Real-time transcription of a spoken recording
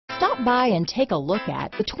Stop by and take a look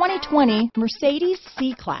at the 2020 Mercedes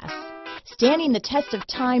C-Class. Standing the test of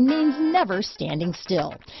time means never standing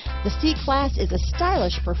still. The C-Class is a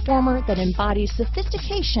stylish performer that embodies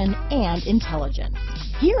sophistication and intelligence.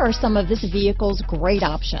 Here are some of this vehicle's great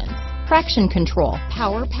options: traction control,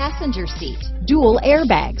 power passenger seat, dual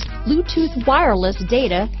airbags, Bluetooth wireless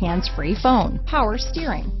data, hands-free phone, power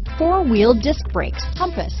steering, four-wheel disc brakes,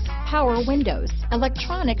 compass, power windows,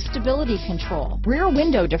 electronic stability control, rear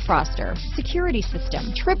window defroster, security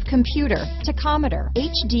system, trip computer, tachometer,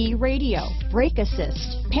 HD radio, brake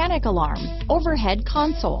assist, panic alarm, overhead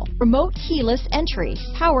console, remote keyless entry,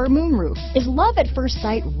 power moonroof. Is love at first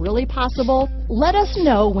sight really possible? Let us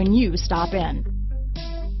know when you stop in.